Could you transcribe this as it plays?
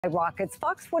Rockets.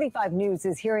 Fox 45 News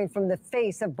is hearing from the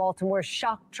face of Baltimore's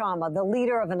shock trauma, the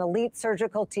leader of an elite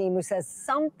surgical team who says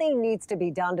something needs to be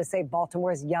done to save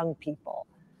Baltimore's young people.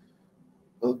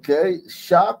 Okay,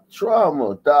 shock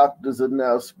trauma. Doctors are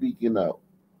now speaking out.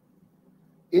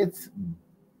 It's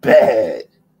bad.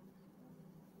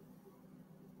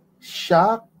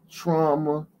 Shock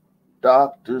trauma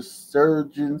doctors,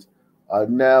 surgeons are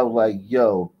now like,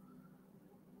 yo,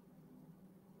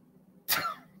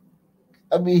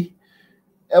 I mean,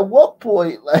 at what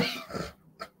point, like,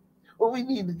 well, we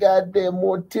need the goddamn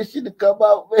mortician to come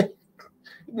out, man.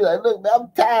 He'd be like, look, man,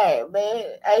 I'm tired, man.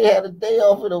 I ain't had a day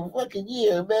off in a fucking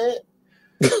year, man.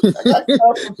 I got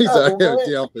He's out here a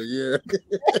day off a year.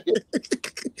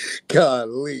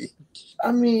 Golly.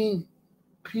 I mean,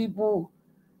 people,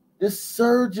 the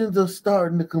surgeons are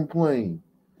starting to complain.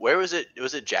 Where was it?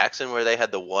 Was it Jackson where they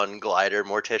had the one glider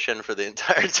mortician for the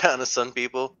entire town of Sun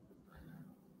People?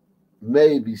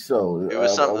 Maybe so. It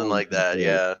was something like that,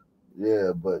 yeah.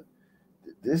 Yeah, but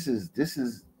this is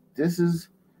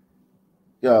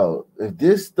yo, if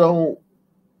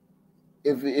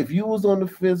you was on the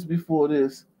fence before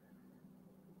this,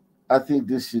 I think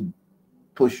this should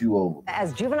push you over.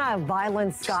 As juvenile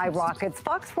violence skyrockets,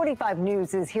 Fox 45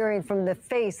 News is hearing from the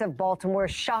face of Baltimore's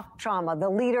shock trauma, the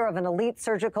leader of an elite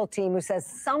surgical team who says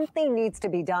something needs to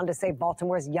be done to save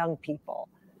Baltimore's young people.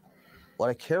 What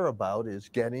I care about is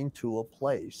getting to a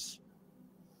place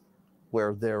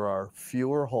where there are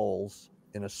fewer holes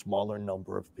in a smaller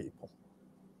number of people.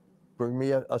 Bring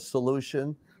me a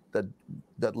solution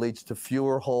that leads to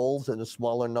fewer holes in a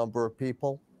smaller number of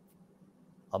people.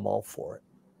 I'm all for it.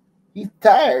 He's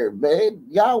tired, man.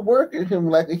 Y'all working him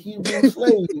like a Hebrew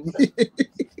slave.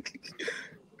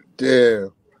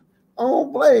 Damn. I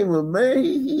don't blame him, man.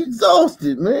 He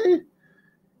exhausted, man.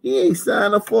 He ain't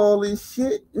signed up for all this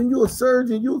shit. And you're a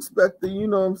surgeon, you expect the, you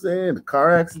know what I'm saying, the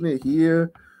car accident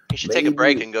here. You should take a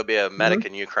break and go be a medic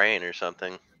in Ukraine or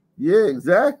something. Yeah,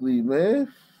 exactly,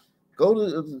 man. Go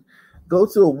to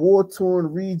a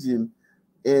war-torn region,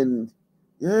 and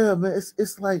yeah, man,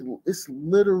 it's like, it's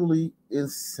literally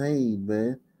insane,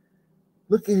 man.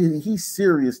 Look at him. He's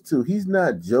serious too. He's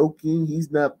not joking. He's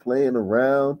not playing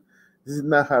around. This is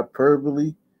not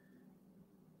hyperbole.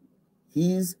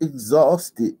 He's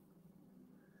exhausted.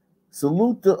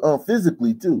 Salute to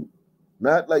physically too,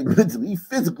 not like mentally. He's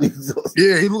physically exhausted.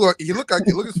 Yeah, look at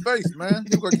his face, man.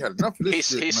 He look like he had enough of this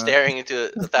shit, He's man. staring into a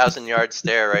 1,000-yard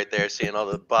stare right there, seeing all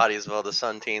the bodies of all the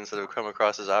Sun teens that have come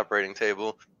across his operating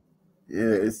table. Yeah,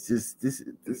 it's just.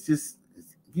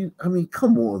 I mean,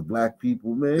 come on, black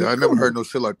people, man. Yeah, I never heard no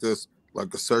shit like this.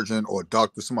 Like a surgeon or a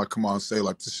doctor, somebody come on and say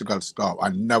like this shit got to stop.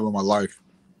 I never in my life,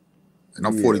 and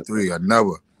I'm 43. I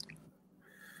never.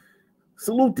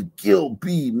 Salute to Gil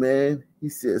B, man. He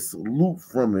said salute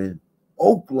from an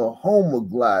Oklahoma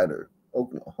glider.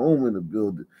 Oklahoma in the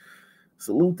building.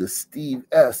 Salute to Steve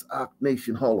S., Ock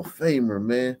Nation Hall of Famer,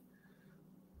 man.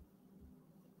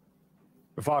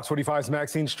 The Fox 45's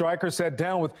Maxine Stryker sat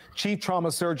down with Chief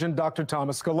Trauma Surgeon Dr.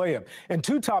 Thomas Scalia and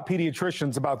two top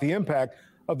pediatricians about the impact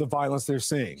of the violence they're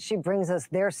seeing. She brings us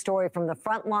their story from the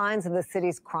front lines of the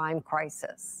city's crime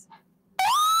crisis.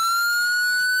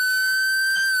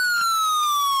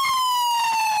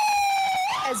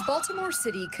 As Baltimore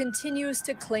City continues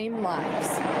to claim lives,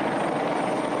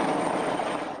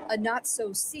 a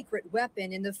not-so-secret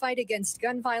weapon in the fight against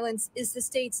gun violence is the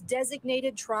state's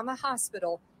designated trauma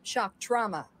hospital, Shock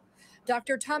Trauma.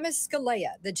 Dr. Thomas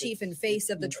Scalia, the chief and face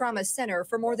of the Trauma Center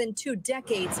for more than 2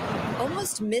 decades,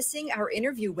 almost missing our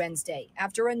interview Wednesday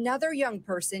after another young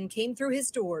person came through his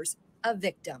doors, a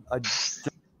victim.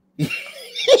 Stop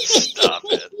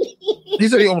it. He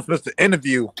said he almost missed the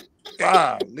interview.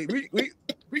 God,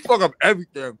 we fuck up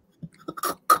everything.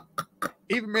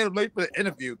 Even made him late for the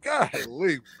interview. God,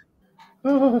 leave.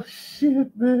 Oh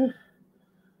shit, man.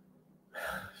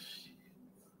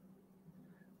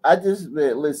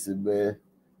 Listen, man.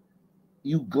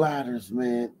 You gliders,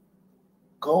 man.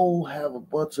 Go have a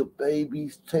bunch of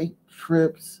babies, take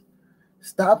trips.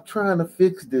 Stop trying to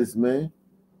fix this, man.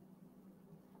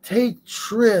 Take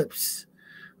trips.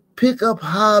 Pick up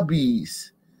hobbies.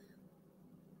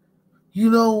 You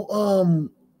know,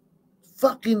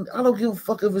 fucking, I don't give a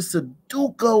fuck if it's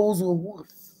Sudokus or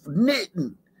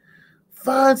knitting.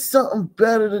 Find something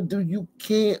better to do. You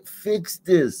can't fix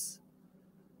this.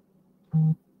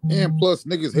 And plus,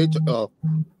 niggas hate you.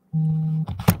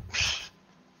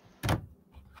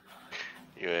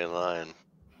 You ain't lying.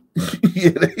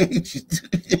 Yeah, they hate you too.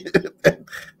 Yeah,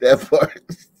 that part.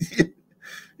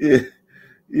 Yeah.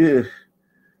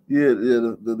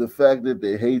 The fact that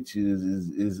they hate you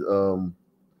is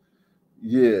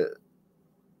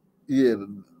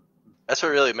That's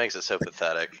what really makes it so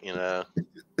pathetic, you know.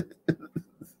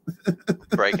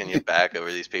 Breaking your back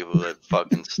over these people that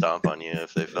fucking stomp on you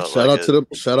if they felt Shout like out to them.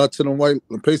 Shout out to them white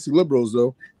pasty liberals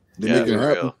though. They Yeah, making it for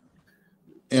happen. real.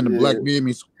 And the black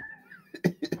Vietnamese.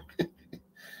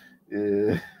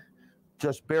 Yeah.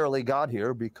 Just barely got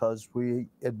here because we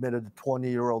admitted a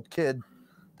 20-year-old kid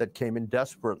that came in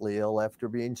desperately ill after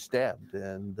being stabbed.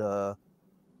 And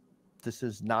this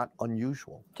is not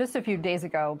unusual. Just a few days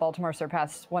ago, Baltimore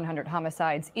surpassed 100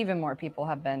 homicides. Even more people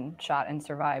have been shot and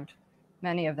survived.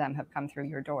 Many of them have come through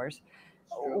your doors.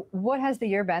 What has the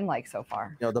year been like so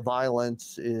far? You know, the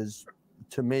violence is,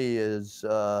 to me, is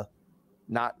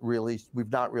not really,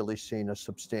 we've not really seen a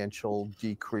substantial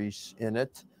decrease in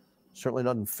it. Certainly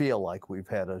doesn't feel like we've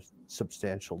had a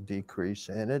substantial decrease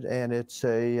in it. And it's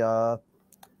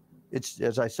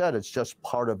as I said, it's just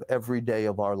part of every day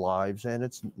of our lives. And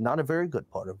it's not a very good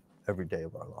part of every day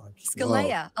of our lives.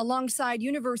 Scalea, alongside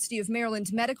University of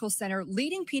Maryland Medical Center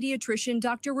leading pediatrician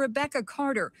Dr. Rebecca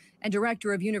Carter and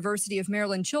director of University of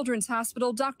Maryland Children's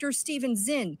Hospital Dr. Stephen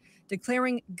Zinn,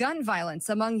 declaring gun violence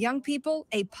among young people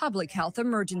a public health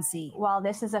emergency. While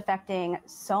this is affecting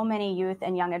so many youth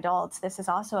and young adults, this is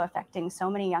also affecting so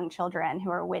many young children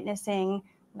who are witnessing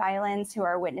violence, who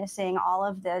are witnessing all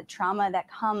of the trauma that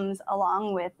comes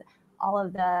along with all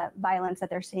of the violence that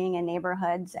they're seeing in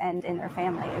neighborhoods and in their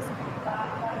families.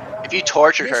 If you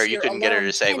tortured her, you couldn't get her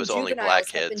to say it was only black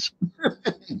kids.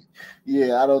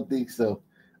 Yeah, I don't think so.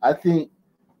 I think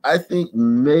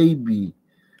maybe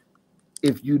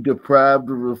if you deprived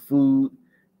her of food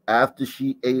after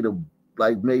she ate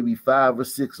like maybe 5 or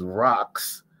 6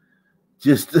 rocks,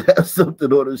 just to have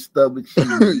something on her stomach, she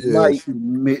might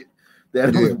admit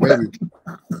that it was black.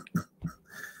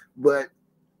 But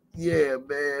yeah,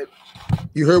 man.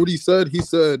 You heard what he said? He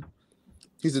said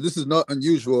this is not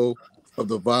unusual of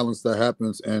the violence that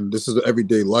happens, and this is an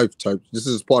everyday life type. This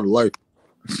is part of life.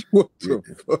 What the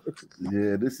fuck?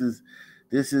 Yeah, this is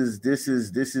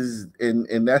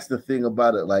and that's the thing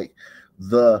about it. Like,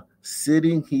 the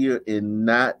sitting here and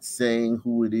not saying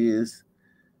who it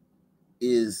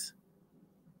is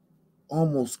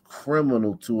almost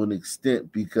criminal to an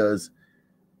extent, because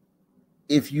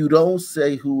if you don't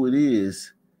say who it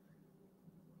is,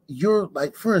 you're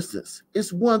like, for instance,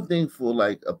 it's one thing for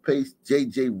like a Pace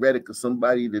JJ Redick or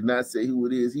somebody to not say who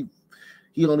it is.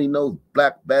 He only knows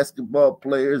black basketball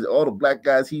players. All the black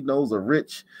guys he knows are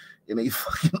rich, and they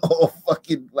fucking all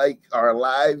fucking like are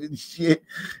alive and shit.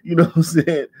 You know what I'm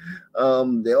saying?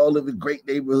 They all live in great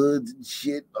neighborhoods and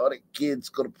shit. All the kids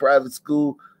go to private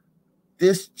school.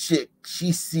 This chick,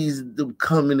 she sees them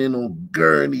coming in on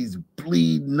gurneys,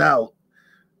 bleeding out,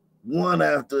 one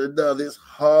after another. It's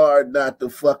hard not to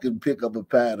fucking pick up a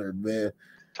pattern, man.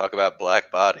 Talk about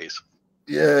black bodies.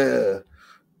 Yeah.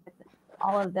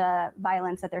 All of the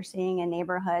violence that they're seeing in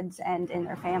neighborhoods and in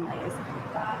their families.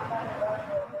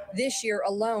 This year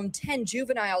alone, 10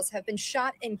 juveniles have been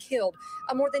shot and killed,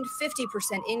 a more than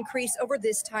 50% increase over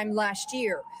this time last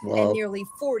year. Wow. And nearly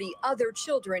 40 other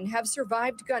children have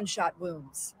survived gunshot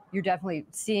wounds. You're definitely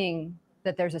seeing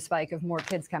that there's a spike of more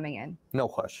kids coming in. No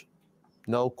question.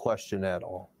 No question at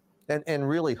all. And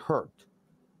really hurt.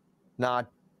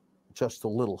 Not just a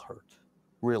little hurt.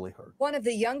 Really hurt. One of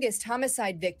the youngest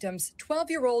homicide victims,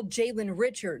 12-year-old Jalen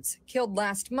Richards, killed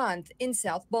last month in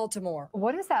South Baltimore.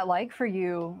 What is that like for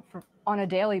you on a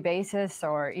daily basis,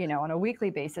 or, you know, on a weekly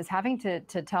basis, having to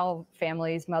tell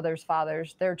families, mothers,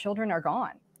 fathers, their children are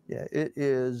gone? Yeah, it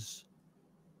is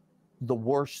the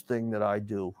worst thing that I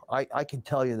do. I can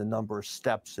tell you the number of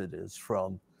steps it is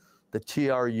from the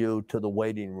TRU to the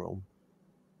waiting room.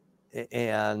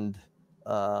 And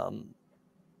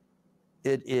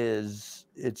it's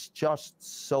just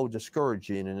so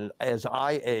discouraging. And as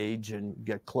I age and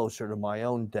get closer to my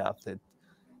own death,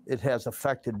 it has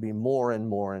affected me more and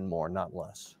more and more, not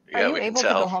less. Yeah, are you able to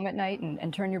go home at night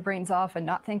and turn your brains off and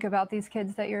not think about these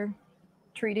kids that you're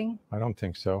treating? I don't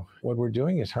think so. What we're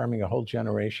doing is harming a whole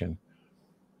generation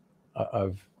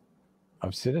of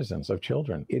citizens, of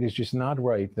children. It is just not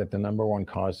right that the #1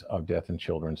 cause of death in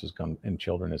children is gun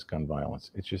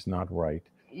violence. It's just not right.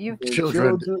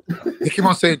 Children. They keep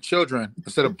on saying children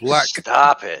instead of black.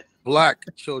 Stop it. Black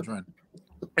children.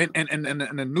 And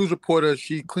the news reporter,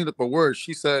 she cleaned up a word.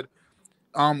 She said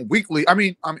weekly. I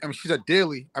mean she said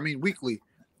daily. I mean weekly.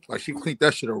 Like, she cleaned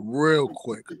that shit up real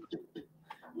quick.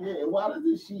 Yeah, why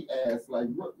doesn't she ask, like,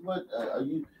 what are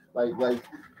you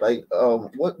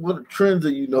what trends are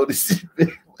you noticing?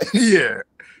 Yeah.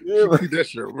 Yeah, She cleaned that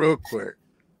shit up real quick.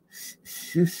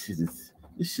 This shit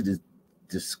is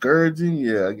discouraging.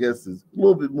 Yeah, I guess it's a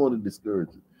little bit more than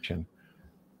discouraging.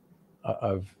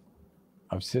 Of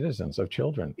citizens, of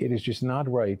children. It is just not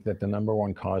right that the number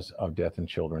one cause of death in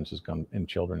children is gun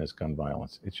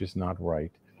violence. It's just not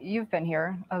right. You've been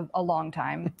here a long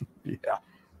time. Yeah.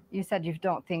 You said you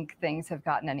don't think things have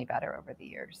gotten any better over the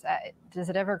years. Does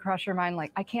it ever cross your mind,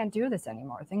 like, I can't do this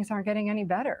anymore? Things aren't getting any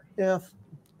better. Yeah.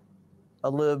 I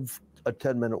live a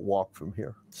 10-minute walk from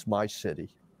here. It's my city.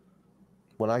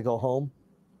 When I go home,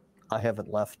 I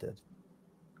haven't left it.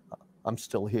 I'm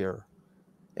still here.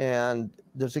 And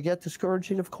does it get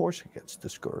discouraging? Of course it gets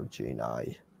discouraging.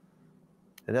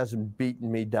 It hasn't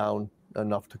beaten me down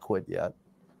enough to quit yet.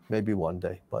 Maybe one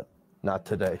day, but not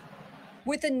today.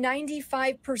 With a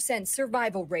 95%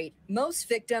 survival rate, most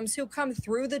victims who come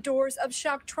through the doors of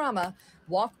shock trauma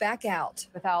walk back out.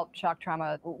 Without shock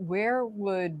trauma, where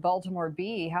would Baltimore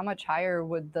be? How much higher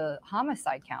would the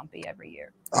homicide count be every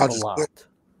year? A lot.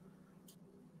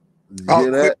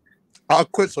 I'll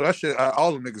quit so that shit,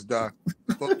 all them niggas die.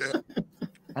 Fuck that.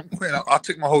 I'm quitting. I'll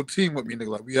take my whole team with me, nigga.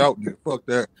 Like, we out, nigga. Fuck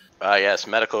that. Yes,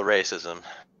 medical racism.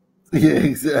 Yeah,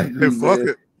 exactly. Hey, fuck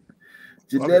it.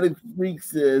 Genetic Freak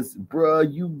says,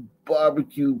 bruh, you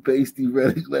barbecued pasty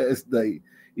Reddick last night,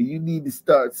 and you need to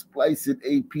start splicing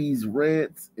AP's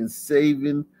rants and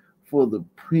saving for the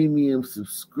premium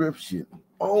subscription.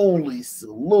 Only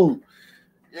salute.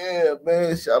 Yeah,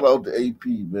 man. Shout out to AP,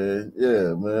 man.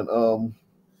 Yeah, man.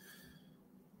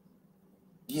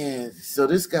 Yeah, so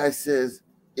this guy says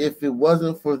if it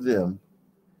wasn't for them,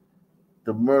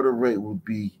 the murder rate would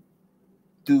be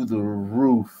through the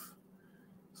roof.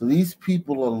 So these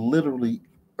people are literally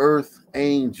earth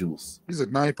angels. These are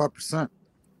 95%.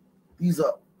 These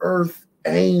are earth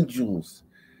angels.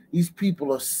 These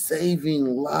people are saving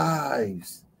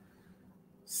lives,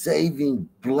 saving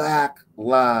Black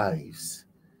lives.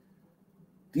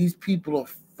 These people are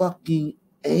fucking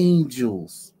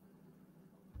angels.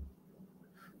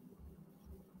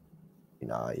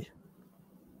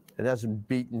 It hasn't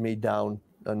beaten me down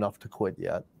enough to quit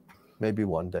yet. Maybe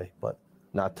one day, but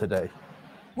not today.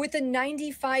 With a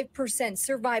 95%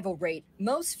 survival rate,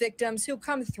 most victims who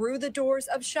come through the doors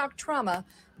of shock trauma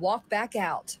walk back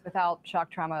out. Without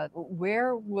shock trauma,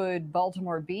 where would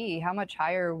Baltimore be? How much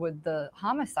higher would the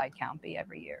homicide count be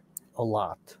every year? A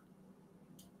lot.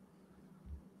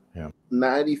 Yeah.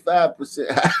 95%.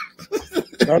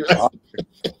 That's high.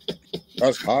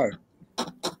 That's high.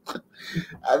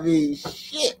 I mean,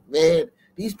 shit, man.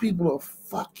 These people are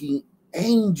fucking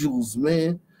angels,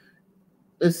 man.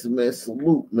 Listen, man,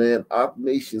 salute, man. Our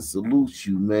nation salutes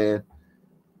you, man.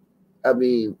 I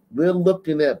mean, we're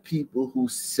looking at people who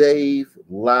save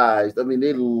lives. I mean,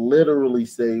 they literally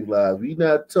save lives. We're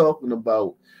not talking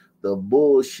about the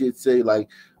bullshit, say, like,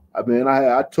 I mean,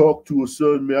 I talked to a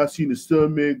son, man. I seen a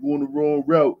son, man, going the wrong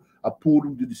route. I pulled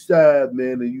him to the side,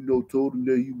 man, and, told him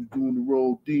that he was doing the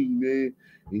wrong thing, man.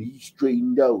 And he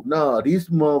straightened out. Nah, these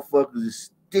motherfuckers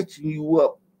is stitching you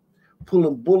up,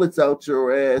 pulling bullets out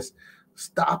your ass,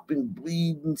 stopping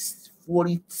bleeding,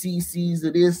 40 cc's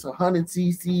of this, 100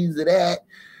 cc's of that,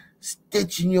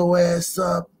 stitching your ass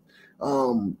up,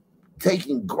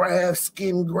 taking grafts,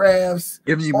 skin grafts,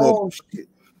 giving you more shit.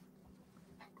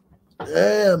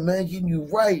 Yeah, man, getting you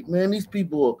right, man. These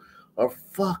people are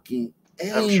fucking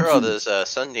angels. I'm sure all those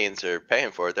Sundines are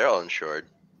paying for it. They're all insured.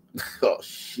 Oh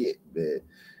shit, man.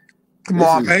 Come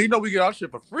on, man. You know we get our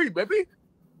shit for free, baby.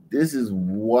 This is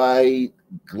white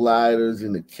gliders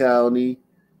in the county,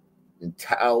 in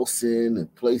Towson,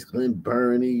 and place Glen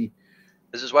Burnie.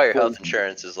 This is why your health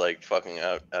insurance is like fucking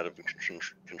out of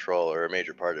control, or a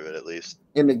major part of it at least.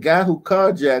 And the guy who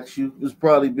carjacks you has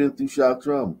probably been through shock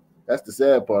trauma. That's the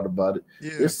sad part about it.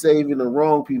 Yeah. They're saving the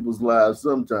wrong people's lives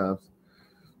sometimes.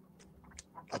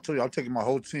 I told you, I'm taking my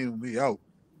whole team with me out.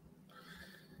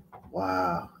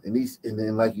 Wow. And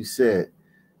then like you said,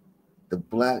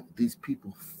 these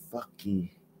people fucking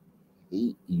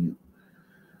hate you.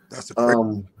 That's the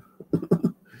crazy.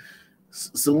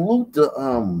 Salute to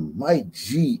Mike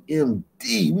G,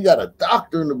 MD. We got a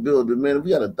doctor in the building, man. If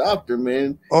we got a doctor,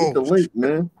 man, hit the link,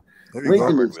 man. Link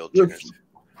in the description.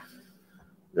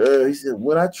 He said,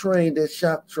 when I trained at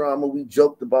Shock Trauma, we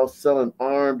joked about selling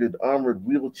armed and armored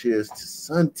wheelchairs to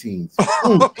Sun teens.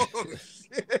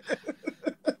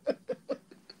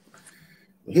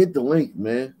 Hit the link,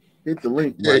 man. Hit the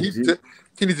link, yeah,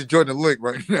 he needs to join the link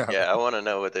right now. Yeah, I want to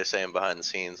know what they're saying behind the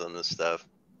scenes on this stuff.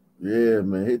 Yeah,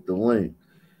 man, hit the link.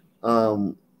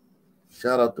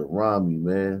 Shout out to Rami,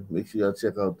 man. Make sure y'all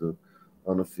check out the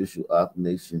unofficial Op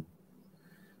Nation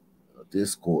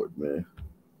Discord, man.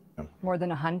 More than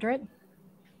 100?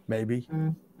 Maybe.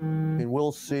 I mean,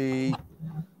 we'll see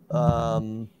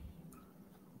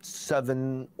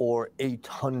 700 or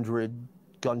 800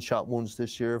 gunshot wounds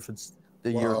this year. If it's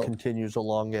the year continues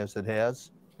along as it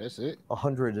has, that's it.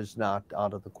 100 is not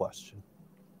out of the question.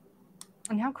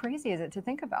 And how crazy is it to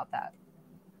think about that?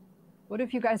 What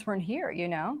if you guys weren't here, you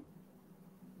know?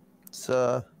 It's,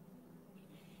 I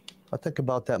think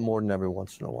about that more than every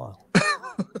once in a while,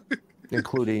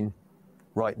 including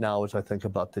right now as I think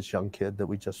about this young kid that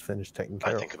we just finished taking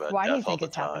care of. Why do you think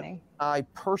it's happening? I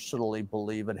personally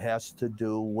believe it has to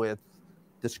do with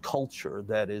this culture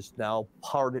that is now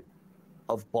part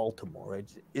of Baltimore.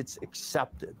 It's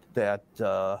accepted that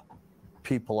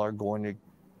people are going to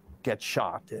get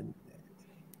shot. And,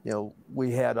 you know,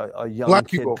 we had a young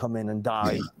kid come in and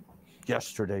die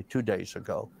yesterday, 2 days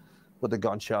ago, with a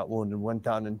gunshot wound, and went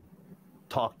down and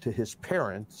talked to his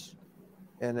parents.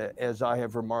 And as I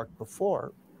have remarked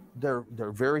before, they're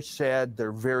very sad,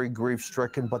 they're very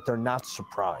grief-stricken, but they're not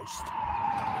surprised.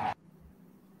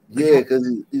 Yeah, because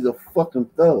he's a fucking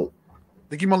thug. I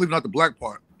think you might leave out the black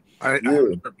part. I haven't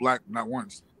heard black not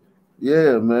once.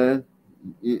 Yeah, man.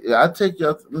 I take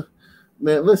y'all.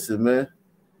 Man, listen, man.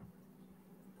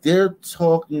 They're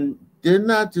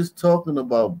not just talking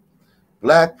about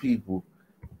black people.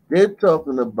 They're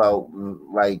talking about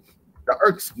like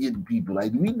dark-skinned people.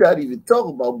 Like, we not even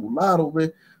talking about mulatto,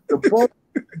 man. The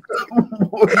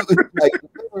Baltimore is like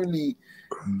literally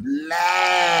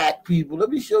black people. Let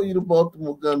me show you the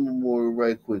Baltimore Gun Memorial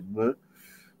right quick, man.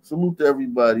 Salute to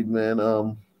everybody, man.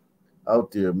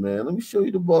 Out there, man. Let me show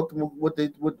you the Baltimore, what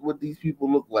these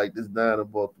people look like that's dying in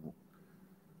Baltimore.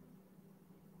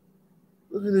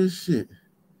 Look at this shit.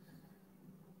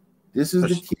 This is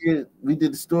the kid. We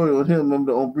did the story on him.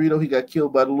 Remember on Brito? He got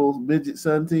killed by the little midget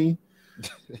son team.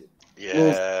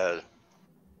 Yeah.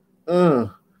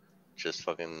 Just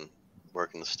fucking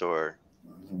working the store.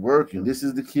 Working. This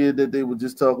is the kid that they were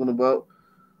just talking about.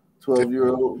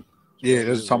 12-year-old. Yeah,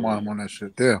 there's someone on that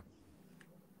shit. Yeah.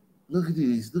 Look at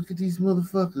these. Look at these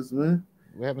motherfuckers, man.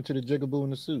 What happened to the jigaboo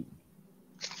in the suit?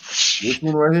 This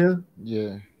one right here?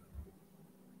 Yeah.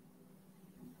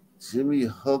 Jimmy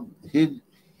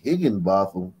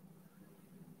Higginbotham.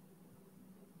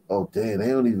 Oh, damn. They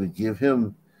don't even give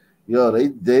him. Yo, they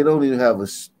don't even have a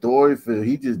story for him.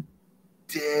 He just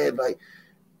dead. Like,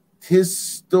 his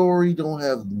story don't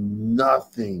have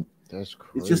nothing. That's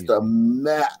crazy. It's just a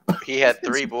map. He had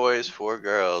 3 boys, 4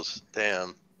 girls.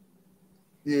 Damn.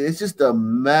 Yeah, it's just a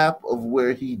map of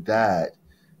where he died.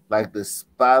 Like the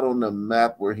spot on the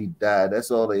map where he died.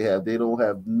 That's all they have. They don't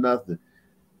have nothing.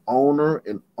 Owner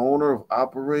of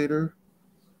operator.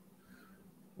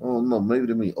 Oh no, maybe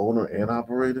they mean owner and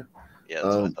operator. Yeah,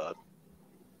 that's what I thought.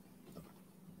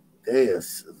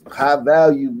 Yes, high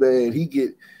value man. He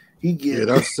get. Yeah,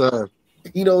 that's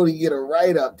he don't even get a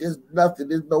write up. There's nothing.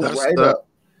 There's no write up.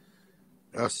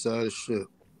 That's sad as shit.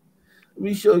 Let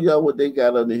me show y'all what they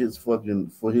got under his for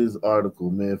his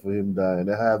article, man, for him dying.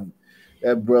 They have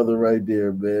that brother right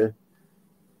there, man.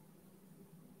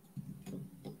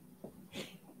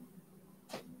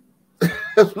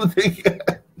 That's what they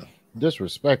got.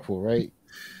 Disrespectful, right?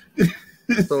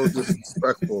 So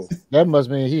disrespectful. That must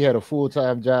mean he had a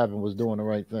full-time job and was doing the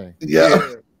right thing.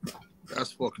 Yeah.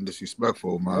 That's fucking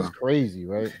disrespectful, man. That's crazy,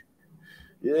 right?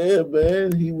 Yeah,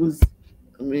 man. He was.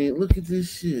 I mean, look at this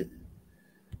shit.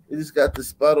 He just got the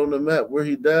spot on the map where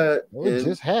he died. It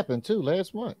just happened too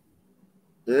last month.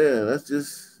 Yeah, that's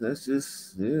just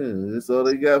that's all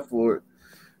they got for it.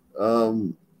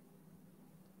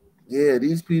 Yeah,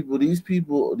 these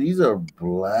are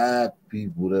black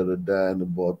people that are dying in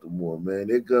Baltimore, man.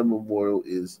 Their gun memorial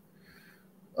is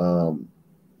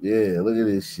yeah, look at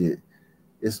this shit.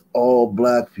 It's all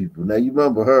black people. Now you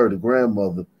remember her, the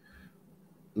grandmother.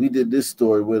 We did this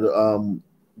story where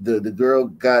the girl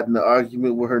got in an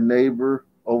argument with her neighbor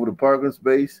over the parking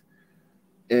space,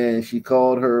 and she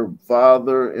called her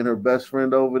father and her best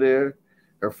friend over there.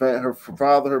 Her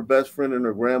father, her best friend, and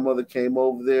her grandmother came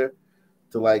over there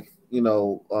to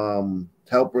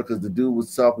help her because the dude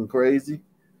was talking crazy,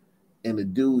 and the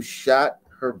dude shot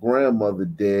her grandmother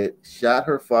dead, shot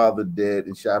her father dead,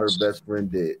 and shot her best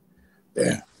friend dead.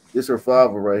 Yeah, this her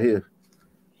father right here.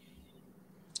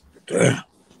 Damn,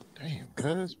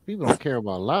 cuz people don't care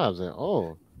about lives at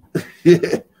all.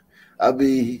 Yeah, I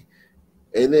mean,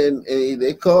 and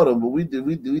they caught him, but we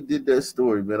did that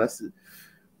story, man. I said,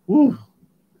 whoo,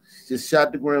 just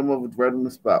shot the grandmother right on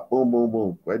the spot. Boom, boom,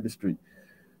 boom, right in the street.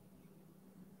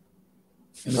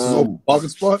 And this is a parking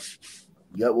spot?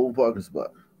 Yeah, old parking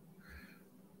spot.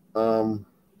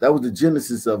 That was the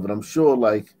genesis of it. I'm sure,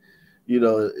 that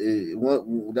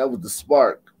was the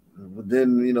spark. But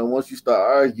then, once you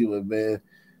start arguing, man,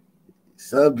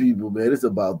 some people, man, it's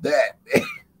about that, man.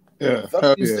 Yeah,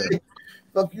 Fuck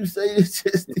you say it's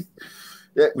just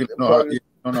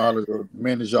don't know how to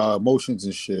manage our emotions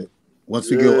and shit. Once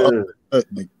we Yeah. get up,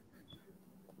 like,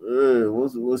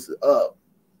 What's up?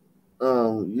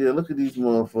 Yeah, look at these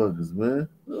motherfuckers, man.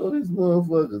 All these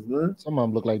motherfuckers, man. Some of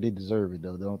them look like they deserve it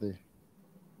though, don't they?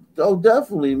 Oh,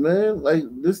 definitely, man. Like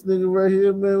this nigga right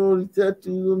here, man, all these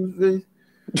tattoos on his face.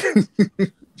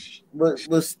 but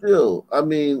still, I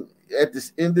mean, at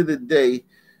this end of the day,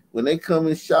 when they come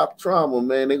in shock trauma,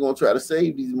 man, they gonna try to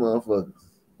save these motherfuckers.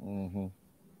 Mm-hmm.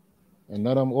 And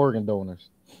none of them organ donors.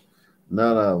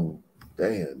 None of them.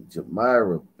 Damn,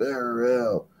 Jamira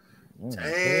Burrell. What's she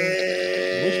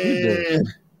Damn. did?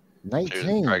 She 19.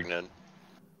 was pregnant.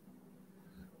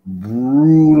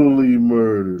 Brutally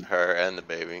murdered. Her and the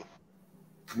baby.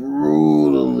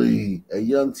 Brutally. A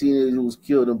young teenager was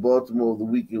killed in Baltimore over the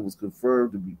weekend, was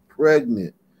confirmed to be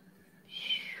pregnant.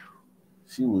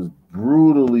 She was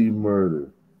brutally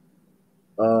murdered.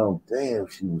 Damn,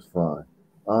 she was fine.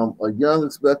 A young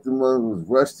expectant mother was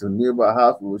rushed to a nearby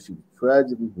hospital where she was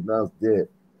tragically pronounced dead.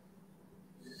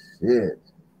 Shit.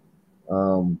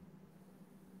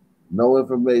 No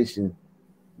information.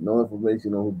 No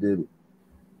information on who did it.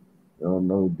 I don't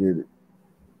know who did it.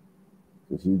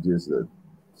 But she just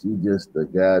a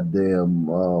goddamn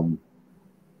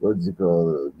what's it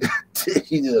called?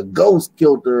 She's a ghost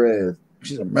killed her ass.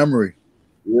 she's a memory.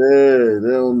 Yeah,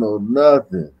 they don't know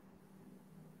nothing.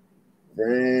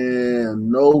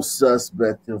 Damn, no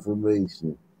suspect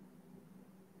information.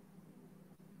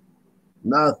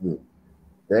 Nothing.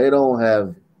 They don't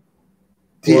have.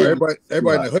 Well, everybody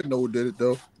in the hood know who did it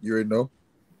though. You already know.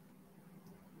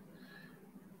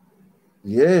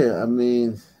 Yeah, I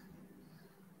mean,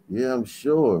 yeah, I'm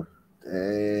sure.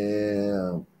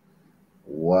 Damn.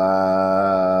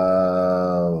 Wow.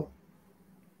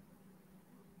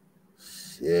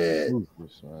 Shit.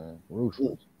 Ruthless, man.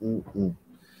 Ruthless.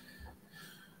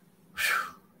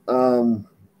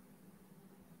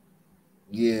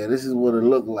 Yeah, this is what it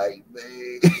looked like,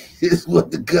 man. This is what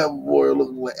the cover boy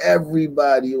looked like.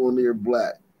 Everybody on there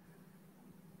black.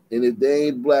 And if they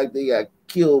ain't black, they got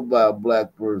killed by a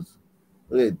black person.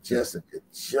 Look at Jessica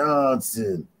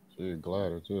Johnson. She's a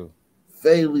glider, too.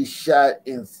 Fatally shot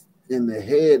in the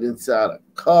head inside a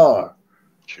car.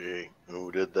 Gee,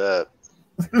 who did that?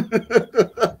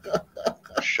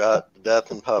 Shot to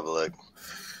death in public.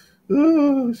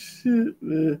 Oh, shit,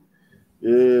 man.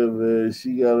 Yeah, man.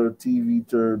 She got her TV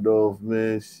turned off,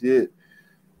 man. Shit.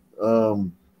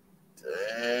 Damn.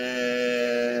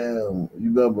 You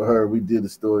remember her? We did a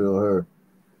story on her.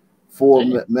 Four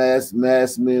mass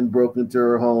men broke into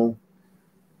her home.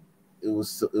 It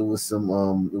was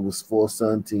four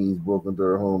Sun teens broke into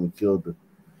her home and killed her.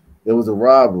 It was a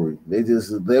robbery.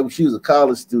 She was a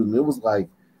college student. It was like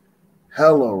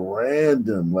hella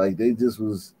random. Like they just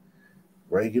was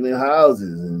breaking in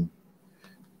houses and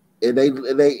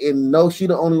no, she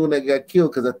the only one that got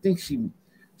killed because I think she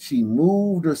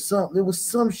moved or something. It was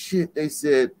some shit they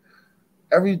said.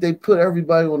 They put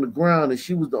everybody on the ground and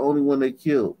she was the only one they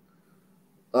killed.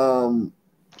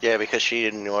 Yeah, because she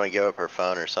didn't want to give up her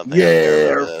phone or something. Yeah,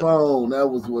 her phone. That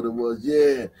was what it was.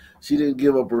 Yeah, she didn't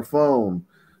give up her phone.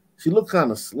 She looked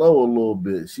kind of slow a little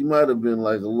bit. She might have been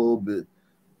like a little bit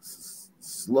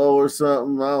slow or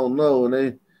something. I don't know.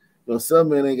 And some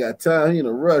men ain't got time. He in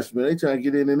a rush, man. They trying to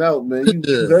get in and out, man. You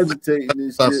hesitating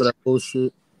and shit. For that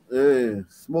bullshit. Yeah,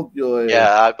 smoke your ass.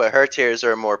 Yeah, but her tears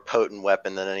are a more potent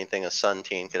weapon than anything a Sun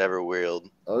teen could ever wield.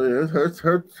 Oh yeah,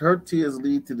 her tears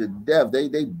lead to the death. They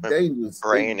dangerous.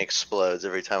 Brain explodes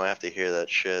every time I have to hear that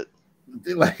shit.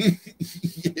 They're like,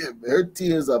 yeah, her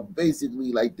tears are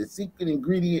basically like the secret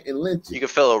ingredient in lynching. You could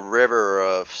fill a river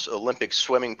or a Olympic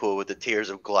swimming pool with the tears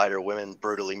of glider women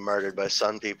brutally murdered by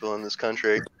Sun people in this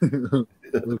country. Yeah,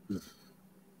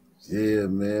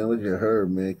 man, look at her,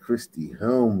 man. Christy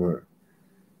Helmer.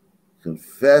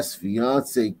 Confessed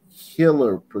fiance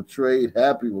killer portrayed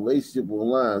happy relationship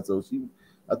online. So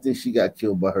I think she got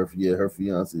killed by her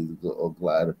fiance is a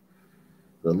glider.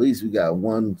 But at least we got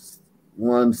one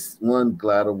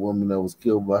glider woman that was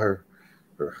killed by her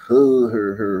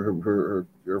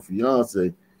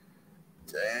fiance.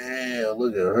 Damn,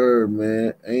 look at her,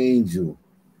 man. Angel.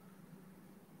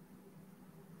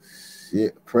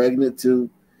 Shit, pregnant too.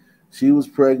 She was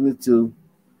pregnant too.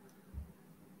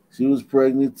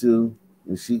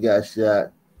 And she got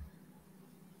shot.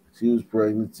 She was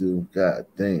pregnant too. God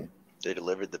damn. They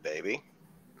delivered the baby.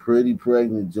 Pretty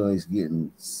pregnant joints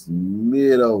getting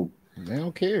smeared. They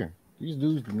don't care. These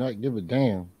dudes do not give a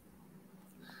damn.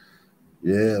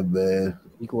 Yeah, man.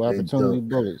 Equal opportunity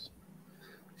bullets.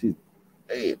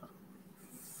 Damn.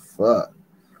 Fuck.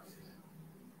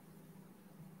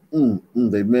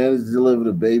 They managed to deliver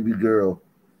the baby girl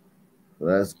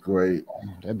That's great.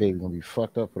 That baby gonna be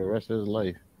fucked up for the rest of his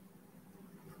life.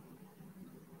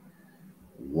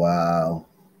 Wow.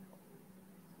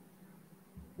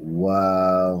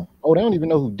 Wow. Oh, they don't even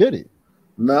know who did it.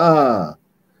 Nah.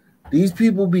 These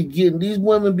women be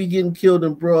getting killed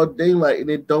in broad daylight, and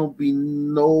it don't be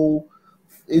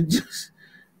it just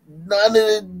none of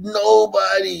it,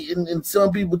 nobody. And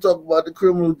some people talk about the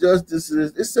criminal justice.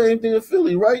 It's the same thing in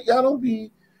Philly, right? Y'all don't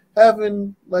be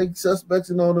having like suspects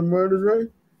in all the murders, right?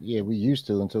 Yeah, we used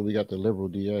to until we got the liberal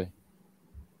DA.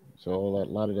 So a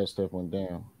lot of that stuff went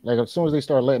down. Like as soon as they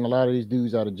start letting a lot of these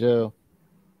dudes out of jail,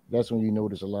 that's when you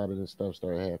notice a lot of this stuff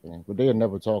started happening. But they'll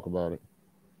never talk about it.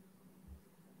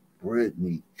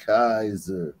 Brittany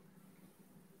Kaiser,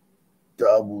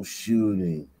 double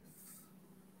shooting.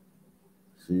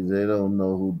 See, they don't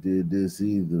know who did this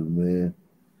either, man.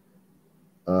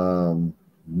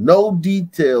 No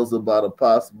details about a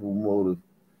possible motive.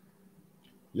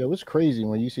 Yo, it's crazy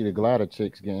when you see the glider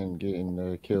chicks getting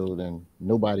killed and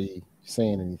nobody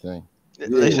saying anything.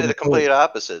 They say the complete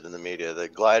opposite in the media. The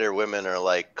glider women are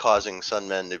like causing some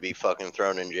men to be fucking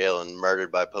thrown in jail and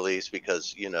murdered by police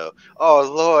because,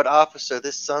 oh Lord, officer,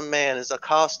 this some man is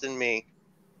accosting me.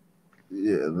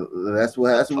 Yeah, that's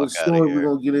what story we're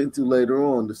gonna get into later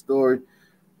on. The story,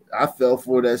 I fell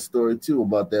for that story too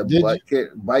about that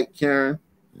bike Karen.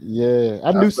 Yeah,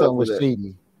 I knew something was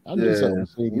shady.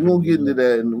 We're gonna get into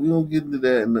that, and we're gonna get into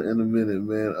that in a minute,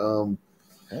 man.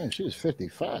 Damn, she was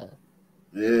 55.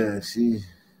 Yeah,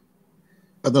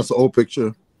 that's an old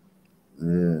picture.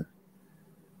 Yeah,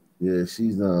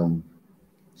 she's definitely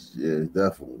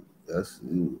that's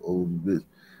an old bitch.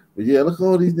 But yeah, look at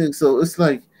all these things. So it's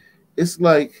like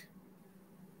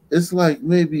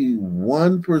maybe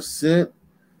 1%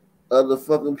 of the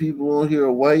fucking people on here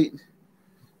are white.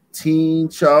 Teen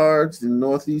charged in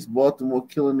Northeast Baltimore,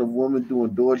 killing a woman doing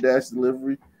DoorDash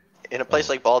delivery. In a place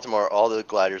like Baltimore, all the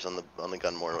gliders on the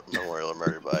gun memorial are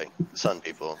murdered by Sun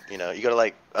people. You go to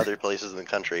like other places in the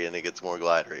country and it gets more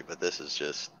glidery, but this is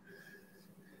just.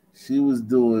 She was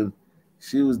doing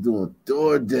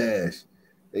DoorDash.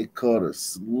 They caught her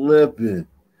slipping,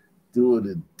 doing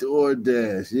the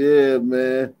DoorDash. Yeah,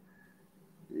 man.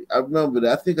 I remember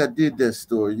that. I think I did that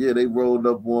story. Yeah, they rolled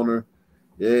up on her.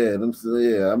 Yeah, I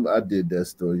did that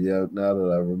story. Yeah, now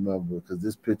that I remember, because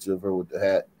this picture of her with the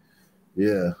hat.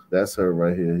 Yeah, that's her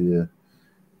right here. Yeah,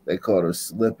 they caught her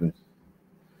slipping.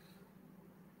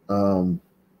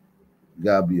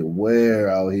 Gotta be aware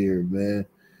out here, man.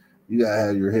 You gotta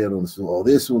have your head on the swivel. Oh,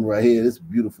 this one right here, this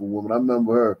beautiful woman. I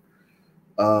remember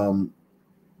her.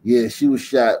 Yeah, she was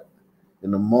shot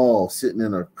in the mall, sitting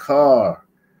in her car.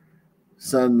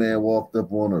 Some man walked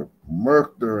up on her,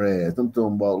 murked her ass. I'm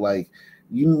talking about like,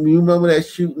 you remember that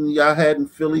shooting y'all had in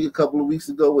Philly a couple of weeks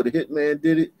ago where the hitman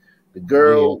did it? The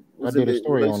girl was in the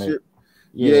relationship.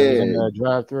 Yeah, it was in the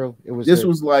drive-through. This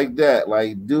was like that.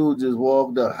 Like, dude just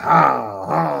walked up.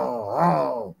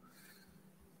 I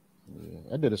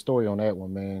did a story on that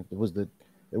one, man. It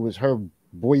was her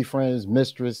boyfriend's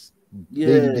mistress,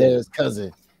 baby dad's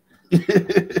cousin.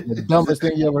 The dumbest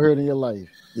thing you ever heard in your life.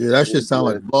 Yeah, that shit sound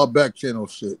like Bob Back Channel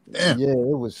shit. Damn. Yeah,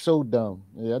 it was so dumb.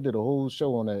 Yeah, I did a whole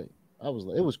show on that. I was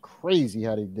like, it was crazy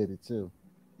how they did it too.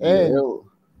 And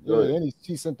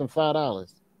she sent them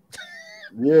 $5.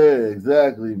 Yeah,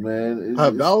 exactly, man.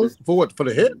 $5 for what? For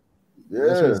the hit? Yeah.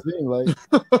 That's what it seemed like.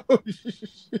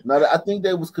 Now, I think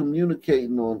they was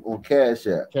communicating on Cash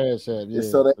App. Cash App, yeah. And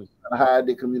so they how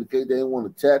they communicate. They didn't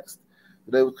want to text.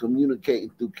 They were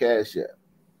communicating through Cash App.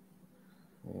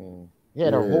 He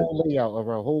had her whole layout of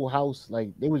her whole house. Like,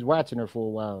 they was watching her for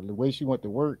a while. The way she went to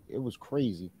work, it was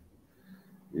crazy.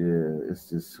 Yeah, it's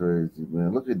just crazy,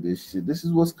 man. Look at this shit. This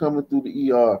is what's coming through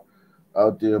the ER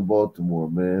out there in Baltimore,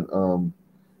 man.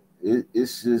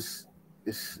 It's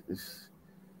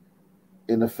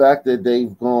and the fact that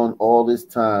they've gone all this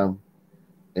time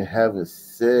and haven't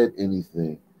said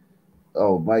anything.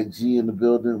 Oh, Mike G in the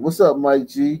building. What's up, Mike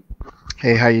G?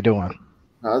 Hey, how you doing?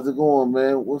 How's it going,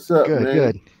 man? What's up, man?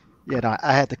 Good. Yeah, no,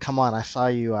 I had to come on. I saw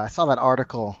you. I saw that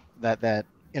article, that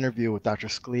interview with Dr.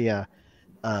 Scalia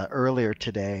earlier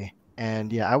today,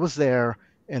 and yeah, I was there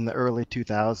in the early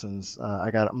 2000s.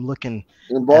 I'm looking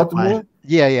in Baltimore.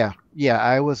 Yeah.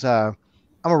 I was.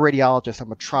 I'm a radiologist.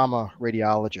 I'm a trauma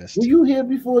radiologist. Were you here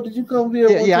before? Did you come here?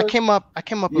 Yeah. I came up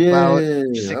about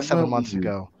 6-7 months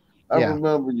ago. I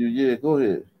remember you. Yeah, go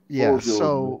ahead. Yeah.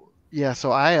 So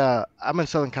I'm in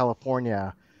Southern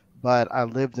California, but I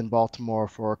lived in Baltimore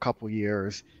for a couple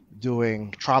years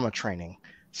doing trauma training.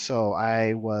 So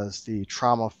I was the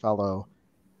trauma fellow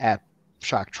at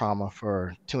Shock Trauma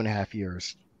for 2.5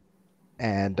 years.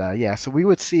 And so we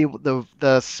would see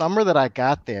the summer that I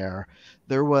got there,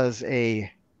 there was I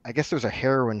guess there's a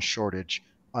heroin shortage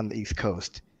on the East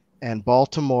Coast. And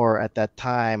Baltimore at that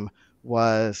time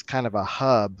was kind of a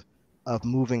hub of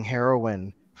moving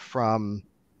heroin from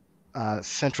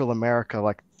Central America,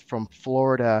 like from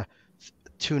Florida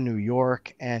to New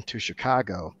York and to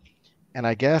Chicago. And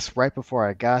I guess right before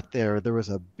I got there, there was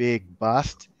a big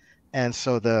bust. And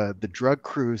so the drug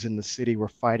crews in the city were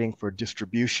fighting for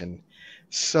distribution.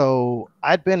 So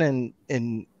I'd been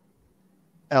in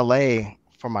LA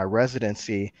for my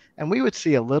residency, and we would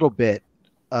see a little bit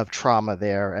of trauma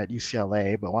there at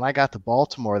UCLA. But when I got to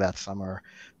Baltimore that summer,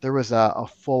 there was a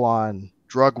full-on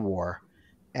drug war,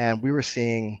 and we were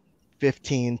seeing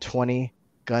 15, 20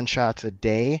 gunshots a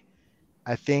day.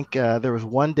 I think there was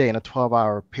one day in a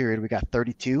 12-hour period, we got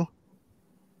 32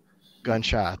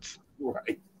 gunshots.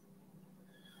 Right.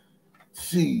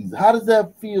 Jeez, how does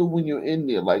that feel when you're in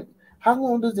there? Like, how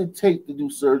long does it take to do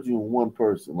surgery on one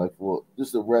person, like for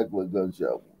just a regular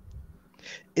gunshot?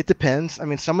 It depends. I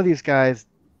mean, some of these guys,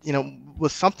 you know,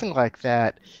 with something like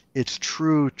that, it's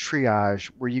true triage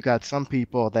where you got some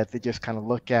people that they just kind of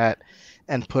look at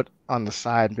and put on the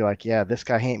side and be like, yeah, this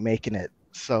guy ain't making it,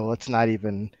 so let's not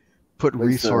even put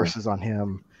resources on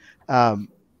him.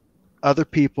 Other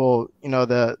people, you know,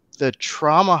 the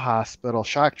trauma hospital,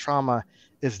 shock trauma,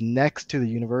 is next to the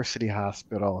university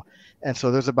hospital. And so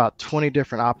there's about 20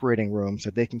 different operating rooms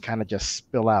that they can kind of just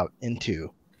spill out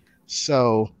into.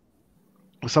 So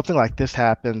when something like this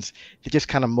happens, they just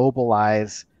kind of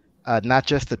mobilize not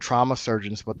just the trauma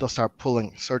surgeons, but they'll start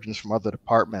pulling surgeons from other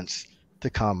departments to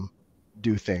come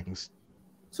do things.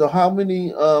 So how many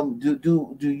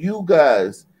do you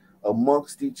guys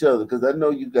amongst each other? Because I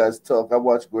know you guys talk. I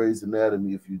watched Grey's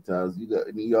Anatomy a few times. You got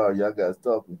in ER, y'all guys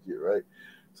talking shit, right?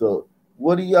 So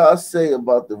what do y'all say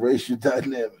about the racial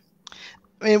dynamic?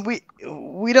 I mean,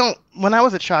 we don't. When I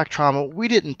was at shock trauma, we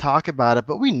didn't talk about it,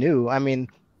 but we knew. I mean,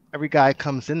 every guy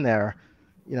comes in there,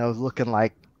 you know, looking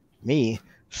like me.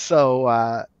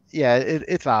 So yeah,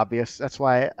 it's obvious. That's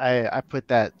why I put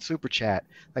that super chat.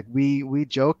 Like we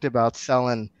joked about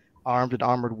selling armed and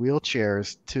armored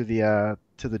wheelchairs to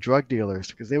the drug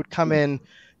dealers, because they would come in, you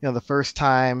know, the first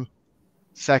time,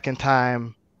 second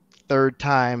time, third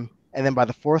time, and then by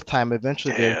the fourth time,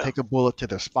 eventually they would take a bullet to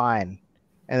their spine,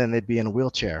 and then they'd be in a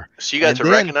wheelchair. So you got to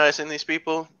recognizing these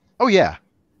people? Oh yeah,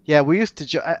 yeah. We used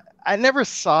to. I never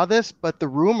saw this, but the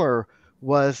rumor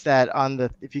was that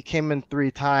if you came in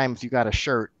 3 times, you got a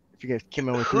shirt. If you guys came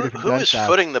in with 3 different gunshots. Who is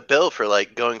footing the bill for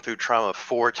like going through trauma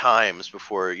 4 times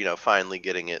before, you know, finally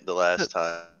getting it the last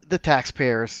time? The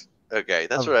taxpayers. Okay,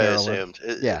 that's what I assumed.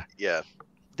 Yeah. Yeah.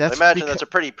 I imagine that's a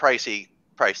pretty pricey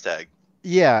price tag.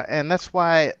 Yeah, and that's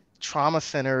why trauma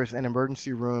centers and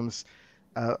emergency rooms,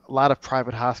 a lot of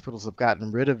private hospitals have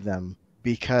gotten rid of them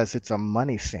because it's a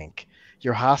money sink.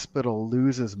 Your hospital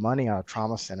loses money on a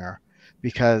trauma center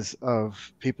because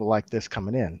of people like this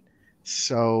coming in.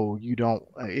 So you don't.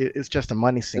 It's just a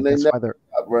money sink. That's why they're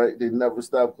right. They never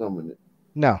stop coming in.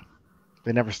 No,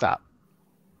 they never stop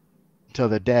until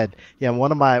they're dead. Yeah,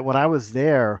 when I was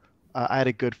there, I had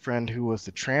a good friend who was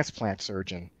the transplant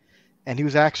surgeon, and he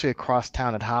was actually across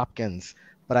town at Hopkins.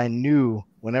 But I knew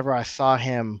whenever I saw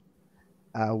him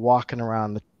walking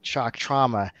around the shock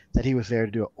trauma that he was there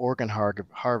to do an organ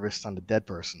harvest on the dead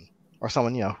person or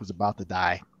someone, you know, who's about to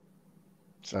die.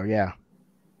 So yeah.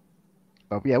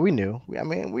 But yeah, we knew.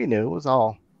 We knew it was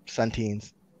all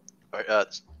Sunteens. A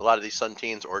lot of these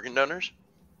Sunteens organ donors?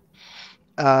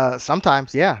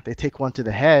 Sometimes, yeah. They take one to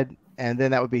the head, and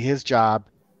then that would be his job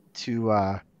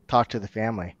to talk to the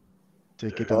family to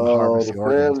get them to harvest the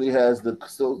organs. Family has the.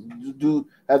 So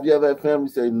have you ever had family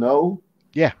say no?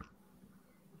 Yeah.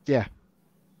 Yeah.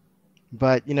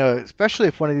 But, you know, especially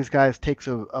if one of these guys takes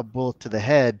a bullet to the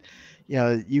head, you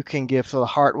know, you can give, so the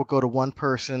heart will go to one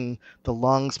person, the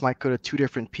lungs might go to 2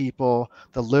 different people,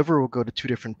 the liver will go to 2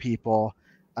 different people,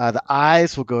 the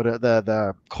eyes will go to,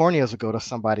 the corneas will go to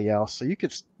somebody else. So you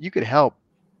could help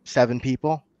 7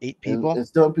 people, 8 people. And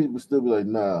some people still be like,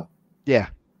 nah. Yeah.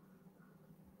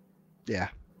 Yeah.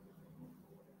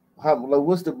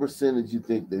 What's the percentage you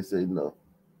think they say no?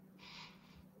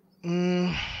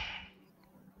 30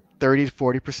 to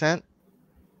 40%.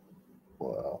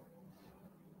 Wow.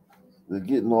 They're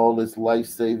getting all this life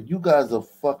saving. You guys are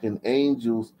fucking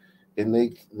angels, and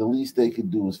the least they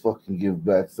could do is fucking give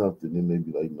back something, and they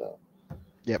be like, no.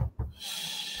 Yep.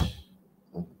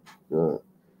 Oh, God.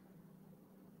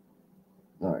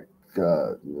 My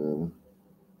God, man.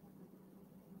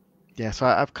 Yeah, so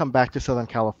I've come back to Southern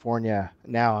California.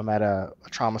 Now I'm at a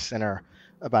trauma center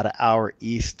about an hour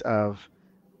east of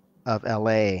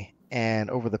LA. And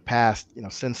over the past, you know,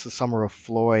 since the summer of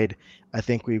Floyd, I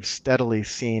think we've steadily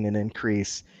seen an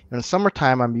increase In the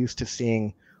summertime, I'm used to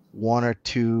seeing 1 or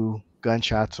 2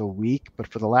 gunshots a week, but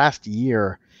for the last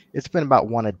year, it's been about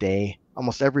 1 a day.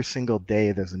 Almost every single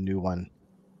day, there's a new one,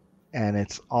 and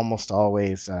it's almost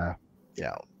always,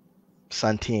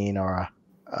 Sun teen or a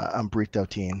Umbrito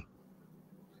teen.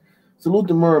 Salute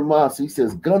to Murray Moss. He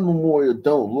says, gun memorial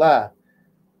don't lie.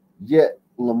 Yet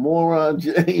Lamoron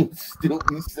James still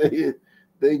be saying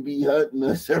they be hunting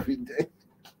us every day.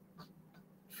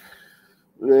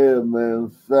 Yeah, man.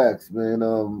 Facts,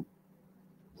 man.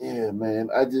 Yeah, man.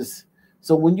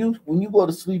 So when you go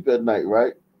to sleep at night,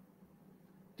 right?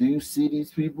 Do you see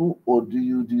these people, or do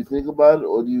you think about it,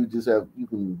 or do you just you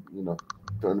can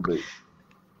turn the bait?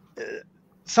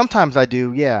 Sometimes I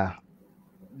do, yeah.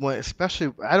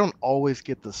 Especially, I don't always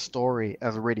get the story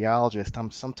as a radiologist. I'm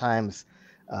sometimes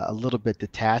a little bit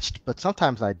detached, but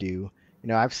sometimes I do.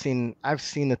 I've seen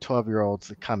the 12-year-olds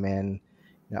that come in.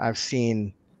 I've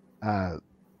seen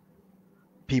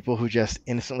people who just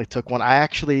innocently took one. I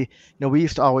actually, we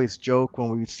used to always joke when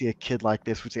we would see a kid like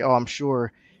this. We'd say, "Oh, I'm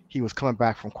sure he was coming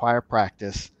back from choir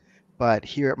practice." But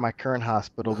here at my current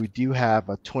hospital, we do have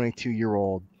a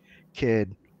 22-year-old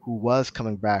kid who was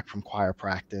coming back from choir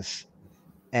practice,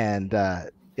 and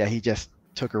he just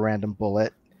took a random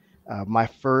bullet. My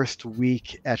first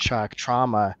week at shock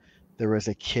trauma, there was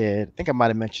a kid, I think I might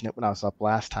have mentioned it when I was up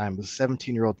last time, it was a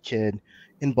 17-year-old kid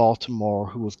in Baltimore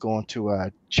who was going to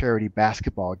a charity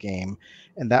basketball game,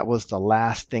 and that was the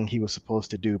last thing he was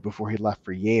supposed to do before he left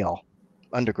for Yale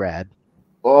undergrad.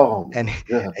 Oh, and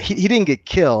he didn't get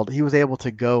killed. He was able to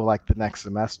go like the next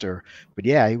semester. But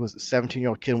yeah, he was a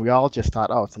 17-year-old kid, and we all just thought,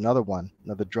 oh, it's another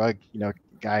drug,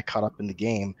 guy caught up in the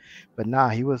game. But nah,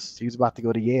 he was about to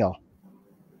go to Yale.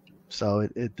 So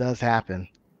it does happen.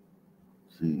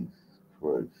 Jesus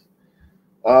Christ.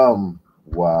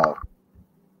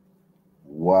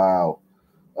 Wow.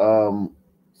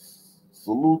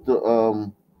 Salute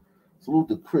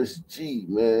to Chris G,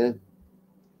 man.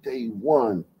 Day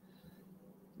one.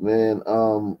 Man, I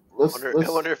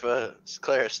wonder if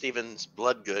Clara Stevens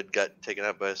Bloodgood got taken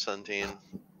out by a Sun teen.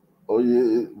 Oh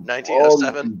yeah,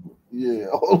 1907.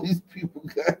 All these people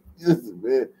got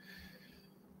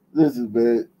Listen,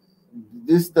 man.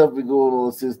 This stuff been going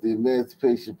on since the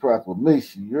Emancipation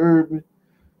Proclamation. You heard me?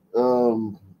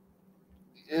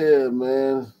 Yeah,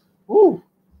 man. Woo.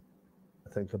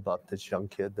 Think about this young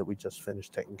kid that we just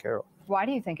finished taking care of. Why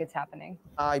do you think it's happening?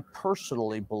 I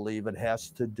personally believe it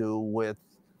has to do with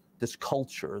this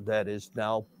culture that is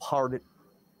now part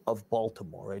of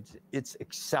Baltimore. It's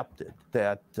accepted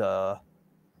that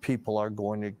people are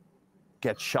going to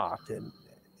get shot. And,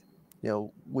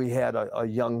 we had a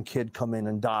young kid come in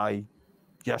and die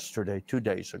yesterday, 2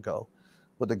 days ago,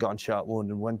 with a gunshot wound,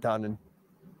 and went down and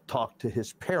talked to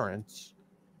his parents.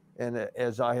 And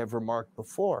as I have remarked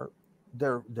before,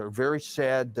 they're very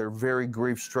sad, they're very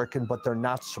grief-stricken, but they're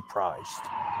not surprised.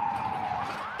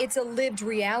 It's a lived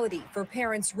reality for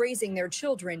parents raising their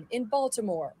children in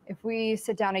Baltimore. If we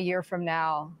sit down a year from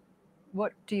now,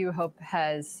 what do you hope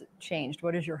has changed?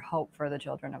 What is your hope for the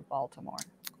children of Baltimore?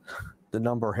 The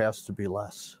number has to be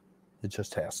less. It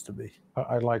just has to be.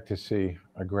 I'd like to see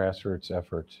a grassroots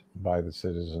effort by the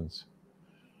citizens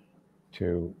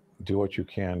to do what you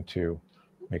can to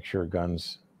make sure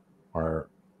guns are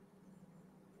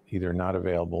either not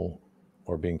available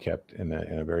or being kept in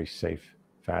a very safe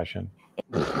fashion.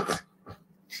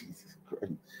 Jesus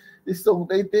Christ.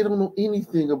 They don't know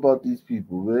anything about these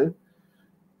people, man.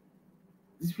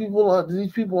 These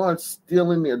people aren't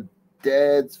stealing their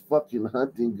dad's fucking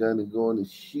hunting gun and going and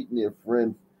shooting their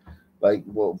friend by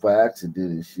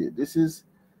accident and shit. This is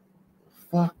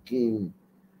fucking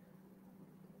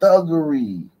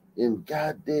thuggery and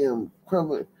goddamn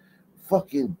criminal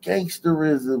fucking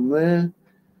gangsterism, man.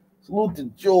 Salute to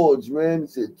George, man. He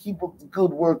said, keep up the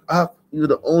good work. You're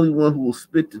the only one who will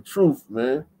spit the truth,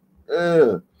 man.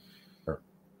 Yeah.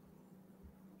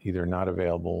 Either not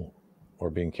available or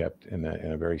being kept in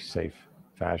a very safe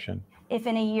fashion. If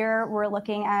in a year we're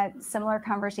looking at similar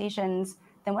conversations,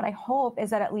 then what I hope is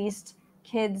that at least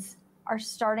kids are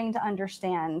starting to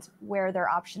understand where their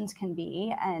options can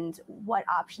be and what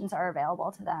options are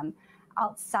available to them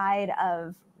outside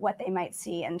of what they might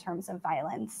see in terms of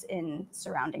violence in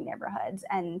surrounding neighborhoods,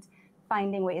 and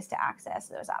finding ways to access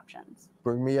those options.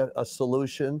 Bring me a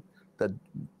solution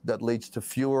that leads to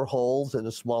fewer holes and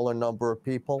a smaller number of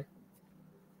people.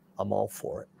 I'm all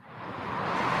for it.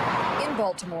 In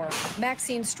Baltimore,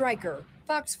 Maxine Stryker,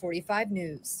 Fox 45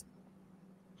 News.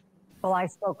 Well, I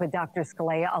spoke with Dr.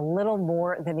 Scalea a little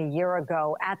more than a year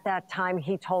ago. At that time,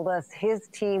 he told us his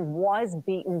team was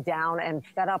beaten down and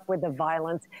fed up with the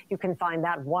violence. You can find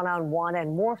that one-on-one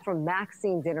and more from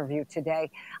Maxine's interview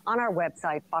today on our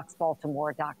website,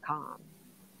 foxbaltimore.com.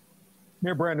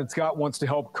 Mayor Brandon Scott wants to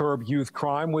help curb youth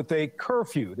crime with a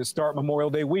curfew to start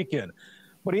Memorial Day weekend,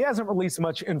 but he hasn't released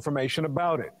much information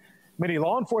about it. Many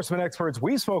law enforcement experts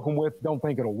we've spoken with don't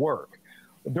think it'll work.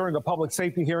 During a public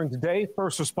safety hearing today,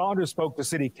 first responders spoke to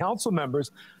city council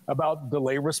members about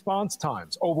delayed response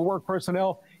times, overworked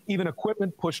personnel, even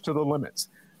equipment pushed to the limits.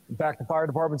 In fact, the fire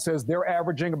department says they're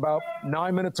averaging about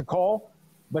 9 minutes a call,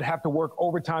 but have to work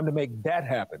overtime to make that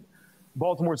happen.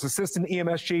 Baltimore's assistant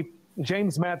EMS chief,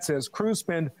 James Matt, says crews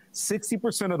spend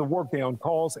 60% of the workday on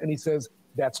calls, and he says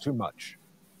that's too much.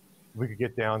 We could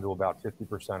get down to about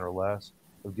 50% or less.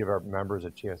 We'll give our members a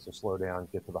chance to slow down,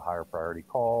 get to the higher priority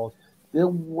calls. They're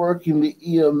working the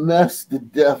EMS to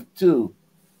death too.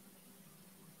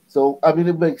 So, I mean,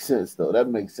 it makes sense, though. That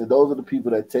makes sense. Those are the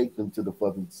people that take them to the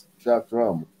fucking shock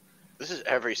trauma. This is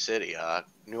every city,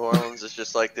 New Orleans is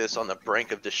just like this, on the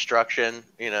brink of destruction.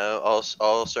 You know,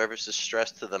 all services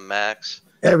stressed to the max.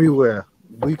 Everywhere.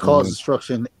 We cause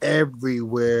destruction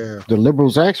everywhere. The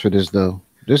liberals asked for this, though.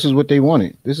 This is what they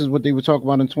wanted. This is what they were talking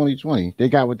about in 2020. They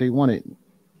got what they wanted.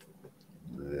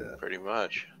 Yeah. Pretty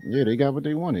much. Yeah, they got what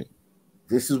they wanted.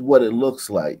 This is what it looks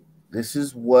like. This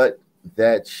is what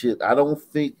that shit. I don't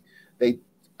think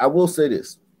I will say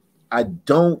this. I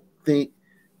don't think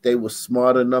they were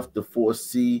smart enough to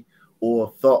foresee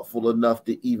or thoughtful enough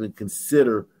to even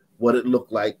consider what it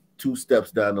looked like 2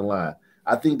 steps down the line.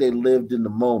 I think they lived in the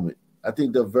moment. I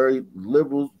think they're very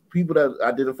liberal. People that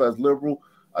identify as liberal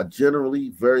are generally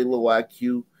very low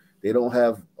IQ. They don't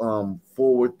have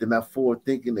they're not forward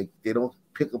thinking. They don't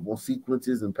pick up on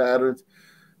sequences and patterns.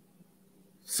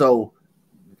 So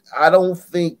I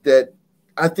think that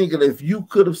if you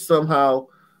could have somehow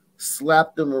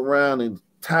slapped them around and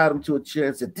tied them to a chair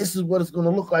and said, this is what it's going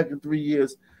to look like in 3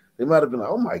 years, they might have been like,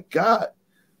 oh my God.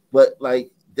 But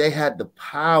like, they had the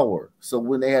power. So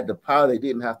when they had the power, they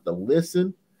didn't have to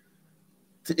listen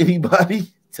to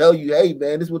anybody tell you, hey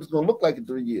man, this is what it's going to look like in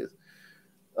 3 years.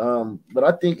 But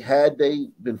I think had they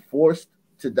been forced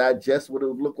to digest what it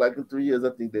would look like in 3 years, I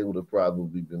think they would have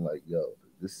probably been like, yo,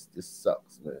 this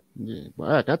sucks, man. Yeah,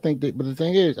 but I think but the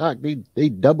thing is, they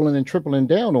doubling and tripling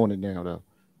down on it now, though.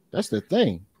 That's the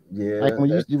thing. Yeah. Like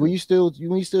when you still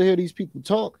hear these people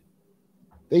talk,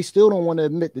 they still don't want to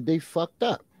admit that they fucked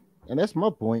up. And that's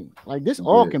my point. Like, this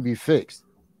all can be fixed,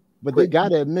 but they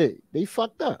gotta admit they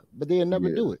fucked up, but they'll never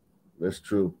do it. That's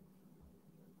true.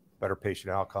 Better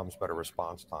patient outcomes, better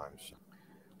response times.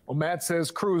 Well, Matt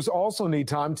says crews also need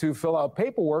time to fill out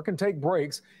paperwork and take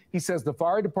breaks. He says the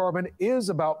fire department is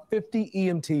about 50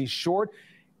 EMTs short,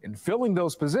 and filling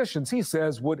those positions, he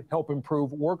says, would help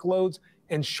improve workloads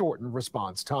and shorten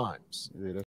response times. Yeah,